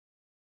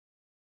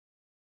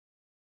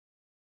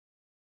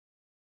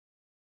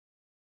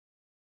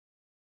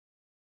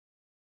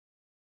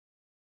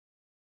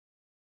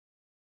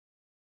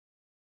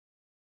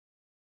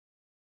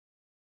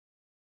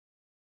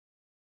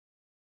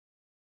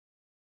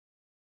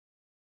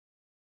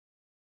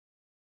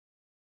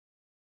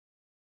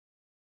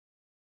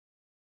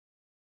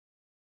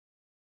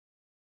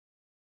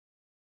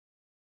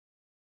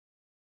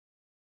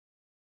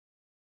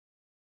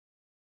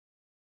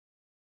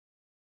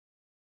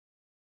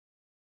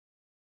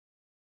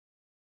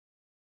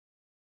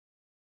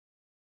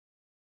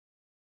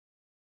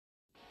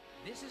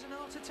This is an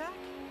art attack.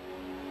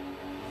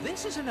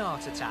 This is an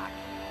art attack.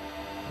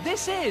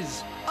 This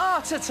is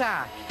Art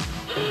Attack.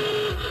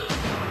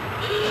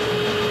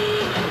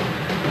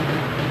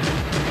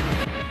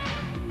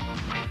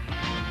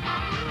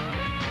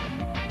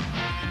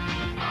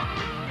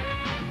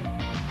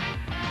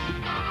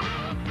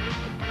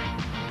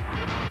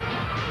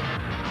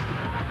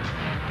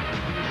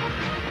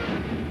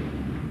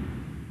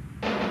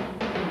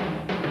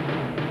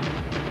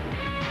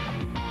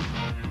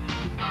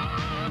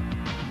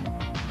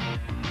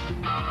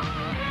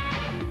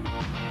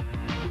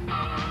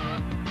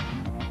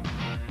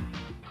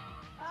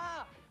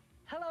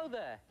 Hello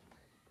there.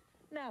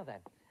 Now then,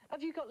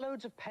 have you got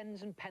loads of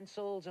pens and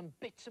pencils and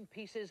bits and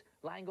pieces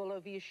lying all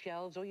over your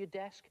shelves or your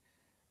desk?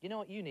 You know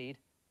what you need?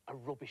 A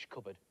rubbish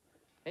cupboard.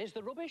 Here's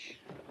the rubbish.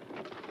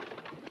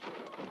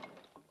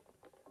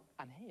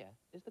 And here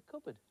is the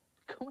cupboard.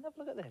 Come and have a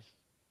look at this.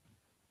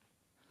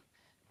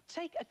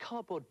 Take a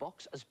cardboard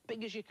box as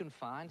big as you can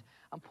find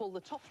and pull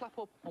the top flap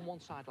up on one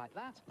side like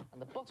that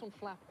and the bottom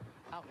flap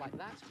out like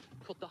that.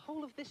 Cut the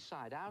whole of this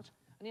side out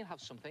and you'll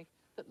have something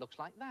that looks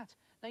like that.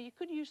 Now, you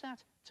could use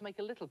that to make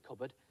a little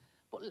cupboard,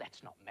 but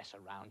let's not mess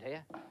around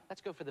here.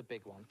 Let's go for the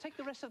big one. Take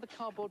the rest of the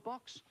cardboard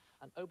box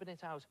and open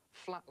it out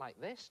flat like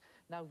this.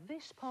 Now,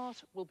 this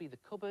part will be the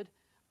cupboard,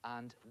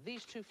 and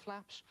these two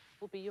flaps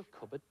will be your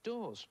cupboard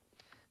doors.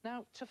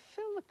 Now, to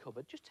fill the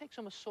cupboard, just take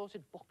some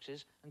assorted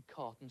boxes and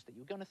cartons that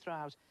you're going to throw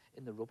out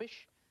in the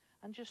rubbish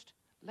and just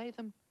lay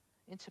them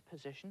into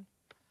position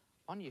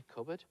on your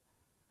cupboard.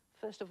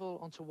 First of all,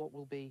 onto what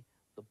will be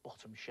the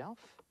bottom shelf,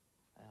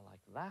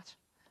 like that.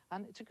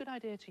 And it's a good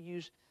idea to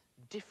use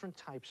different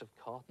types of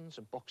cartons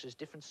and boxes,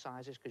 different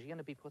sizes, because you're going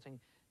to be putting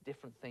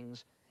different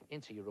things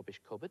into your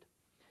rubbish cupboard.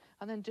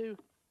 And then do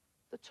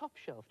the top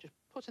shelf, just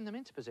putting them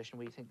into position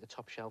where you think the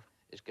top shelf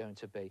is going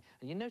to be.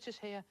 And you notice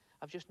here,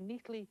 I've just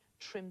neatly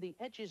trimmed the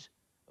edges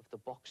of the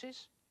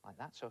boxes, like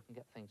that, so I can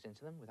get things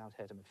into them without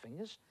hurting my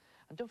fingers.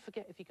 And don't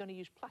forget, if you're going to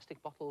use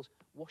plastic bottles,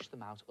 wash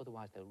them out,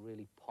 otherwise they'll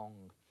really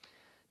pong.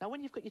 Now,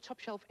 when you've got your top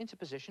shelf into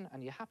position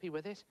and you're happy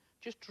with it,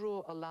 just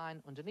draw a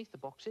line underneath the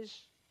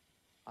boxes,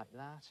 like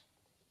that,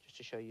 just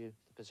to show you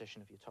the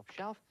position of your top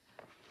shelf.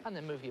 And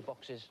then move your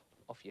boxes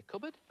off your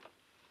cupboard,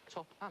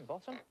 top and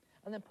bottom,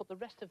 and then put the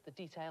rest of the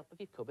detail of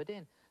your cupboard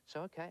in.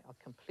 So, OK, I'll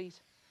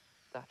complete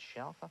that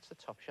shelf. That's the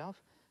top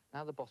shelf.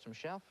 Now the bottom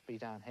shelf will be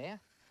down here.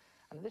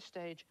 And at this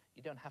stage,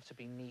 you don't have to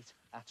be neat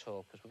at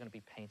all, because we're going to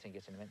be painting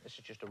it in a minute. This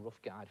is just a rough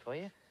guide for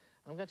you. And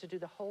I'm going to do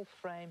the whole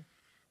frame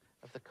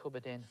of the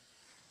cupboard in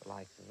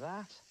like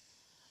that.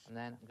 And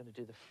then I'm going to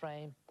do the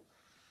frame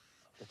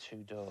of the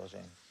two doors in.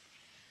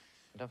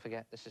 And don't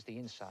forget, this is the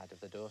inside of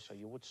the door, so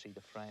you would see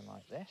the frame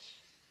like this.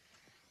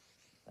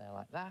 There,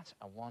 like that,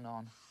 and one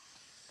on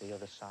the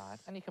other side.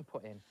 And you can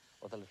put in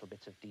other little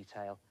bits of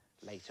detail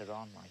later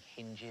on, like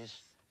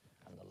hinges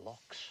and the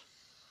locks.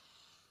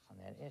 And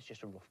then here's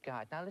just a rough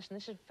guide. Now, listen,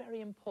 this is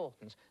very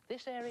important.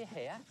 This area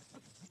here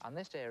and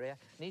this area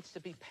needs to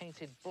be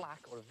painted black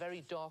or a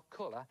very dark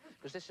colour,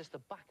 because this is the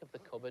back of the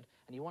cupboard,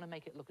 and you want to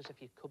make it look as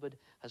if your cupboard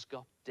has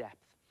got depth.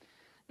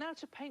 Now,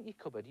 to paint your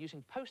cupboard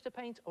using poster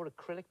paint or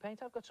acrylic paint,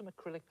 I've got some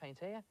acrylic paint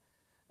here, and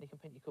you can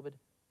paint your cupboard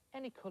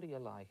any colour you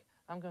like.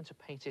 I'm going to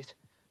paint it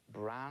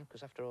brown,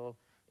 because after all,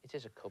 it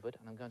is a cupboard,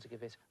 and I'm going to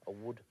give it a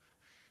wood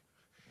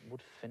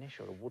finish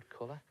or a wood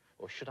colour,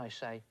 or should I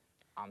say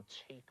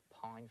antique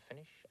pine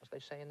finish, as they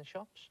say in the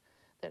shops.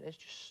 There it is,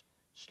 just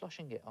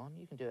sloshing it on.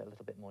 You can do it a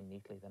little bit more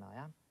neatly than I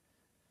am.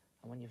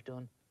 And when you've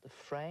done the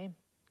frame,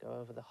 go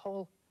over the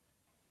whole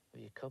of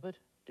your cupboard.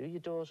 Do your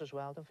doors as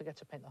well. Don't forget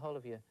to paint the whole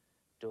of your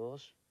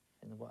doors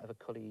in whatever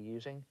colour you're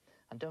using.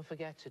 And don't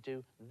forget to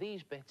do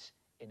these bits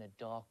in a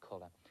dark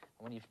colour.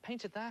 And when you've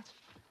painted that,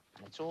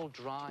 and it's all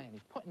dry, and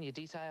you've put in your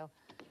detail,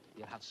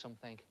 you'll have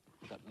something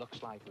that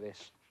looks like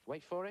this.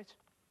 Wait for it.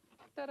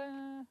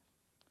 Ta-da!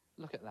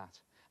 Look at that.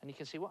 And you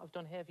can see what I've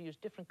done here. I've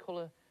used different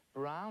colour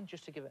brown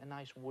just to give it a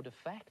nice wood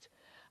effect.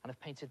 And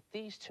I've painted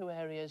these two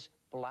areas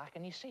black.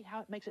 And you see how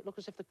it makes it look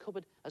as if the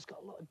cupboard has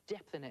got a lot of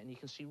depth in it, and you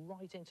can see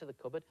right into the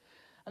cupboard.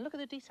 And look at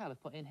the detail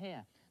I've put in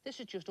here. This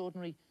is just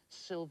ordinary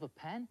silver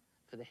pen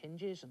for the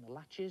hinges and the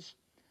latches.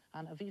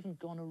 And I've even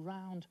gone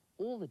around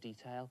all the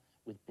detail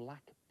with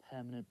black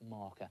permanent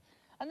marker.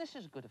 And this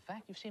is a good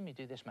effect. You've seen me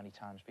do this many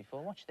times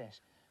before. Watch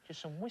this.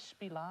 Just some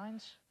wispy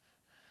lines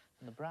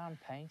from the brown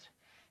paint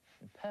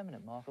and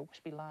permanent marker,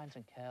 wispy lines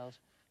and curls,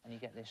 and you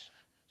get this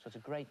sort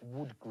of great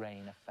wood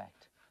grain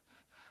effect,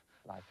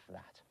 like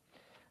that.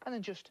 And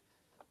then just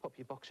pop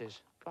your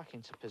boxes back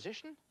into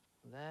position,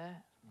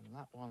 there, and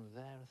that one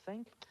there, I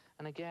think.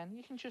 And again,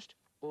 you can just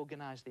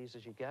organise these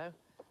as you go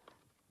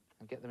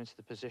and get them into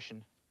the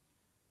position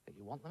that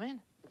you want them in.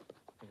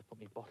 I'm going to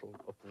put my bottle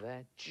up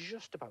there,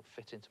 just about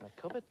fit into my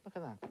cupboard. Look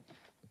at that.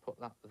 And put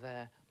that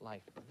there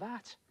like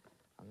that,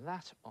 and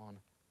that on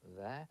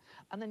there.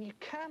 And then you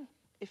can,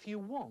 if you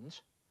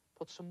want,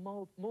 put some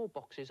more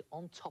boxes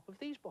on top of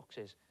these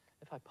boxes.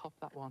 If I pop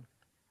that one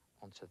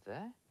onto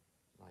there,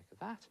 like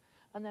that,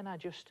 and then I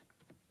just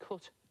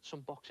cut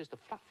some boxes, the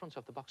flat front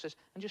of the boxes,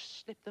 and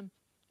just slip them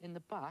in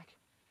the back,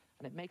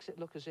 and it makes it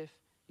look as if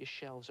your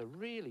shelves are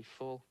really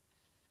full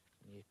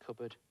and your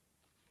cupboard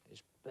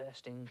is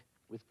bursting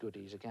with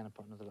goodies. Again, I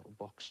put another little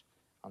box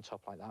on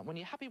top like that. When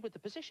you're happy with the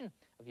position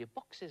of your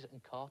boxes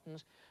and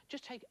cartons,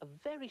 just take a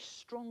very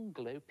strong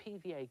glue,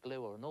 PVA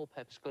glue or an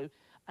all-purpose glue,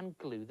 and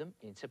glue them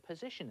into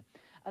position.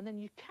 And then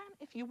you can,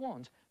 if you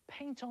want,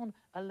 paint on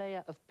a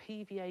layer of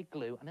PVA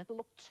glue, and it'll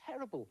look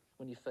terrible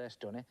when you've first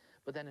done it,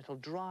 but then it'll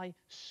dry,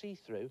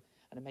 see-through,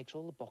 and it makes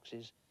all the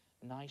boxes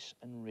nice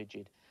and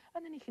rigid.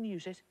 And then you can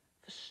use it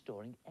for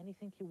storing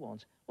anything you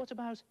want. What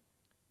about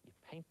your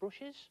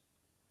paintbrushes?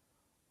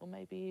 Or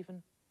maybe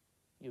even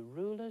your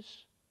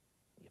rulers,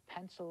 your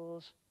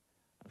pencils,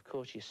 and of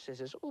course your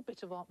scissors, all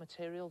bits of art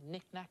material,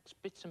 knickknacks,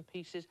 bits and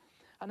pieces.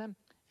 And if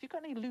you've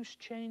got any loose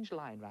change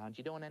lying around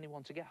you don't want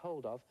anyone to get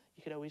hold of,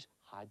 you could always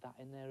hide that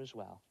in there as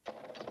well.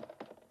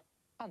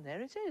 And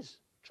there it is.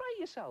 Try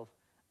it yourself.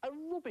 A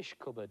rubbish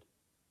cupboard.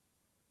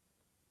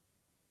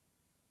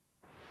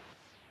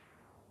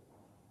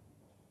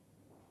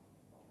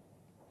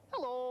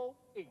 Hello,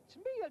 it's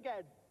me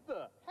again,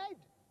 the head.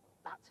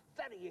 That's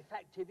very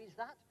effective, is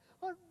that?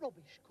 A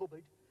rubbish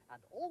cupboard.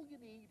 And all you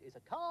need is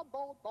a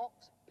cardboard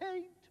box,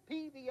 paint,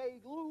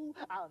 PVA glue,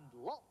 and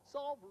lots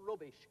of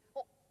rubbish.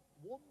 Oh,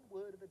 one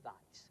word of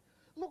advice.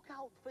 Look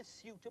out for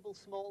suitable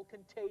small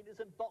containers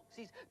and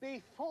boxes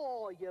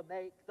before you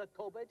make the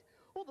cupboard.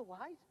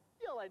 Otherwise,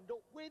 you'll end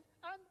up with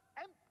an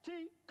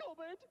empty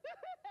cupboard.